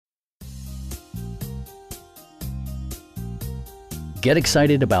Get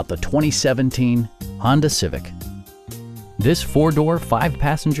excited about the 2017 Honda Civic. This four-door,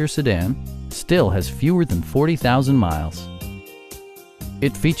 five-passenger sedan still has fewer than 40,000 miles.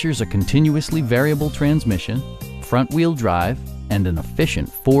 It features a continuously variable transmission, front-wheel drive, and an efficient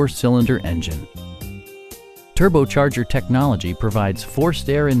four-cylinder engine. Turbocharger technology provides forced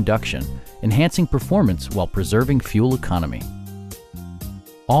air induction, enhancing performance while preserving fuel economy.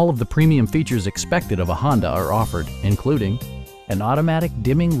 All of the premium features expected of a Honda are offered, including an automatic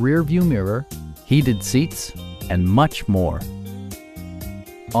dimming rear-view mirror, heated seats, and much more.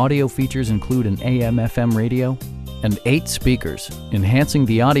 Audio features include an AM/FM radio and 8 speakers, enhancing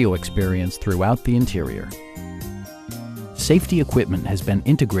the audio experience throughout the interior. Safety equipment has been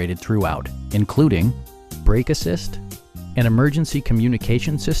integrated throughout, including brake assist, an emergency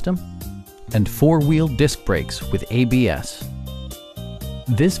communication system, and four-wheel disc brakes with ABS.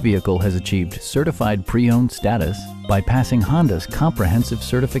 This vehicle has achieved certified pre-owned status by passing Honda's comprehensive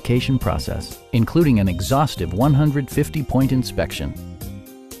certification process, including an exhaustive 150-point inspection.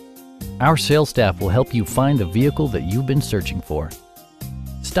 Our sales staff will help you find the vehicle that you've been searching for.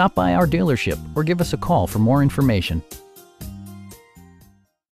 Stop by our dealership or give us a call for more information.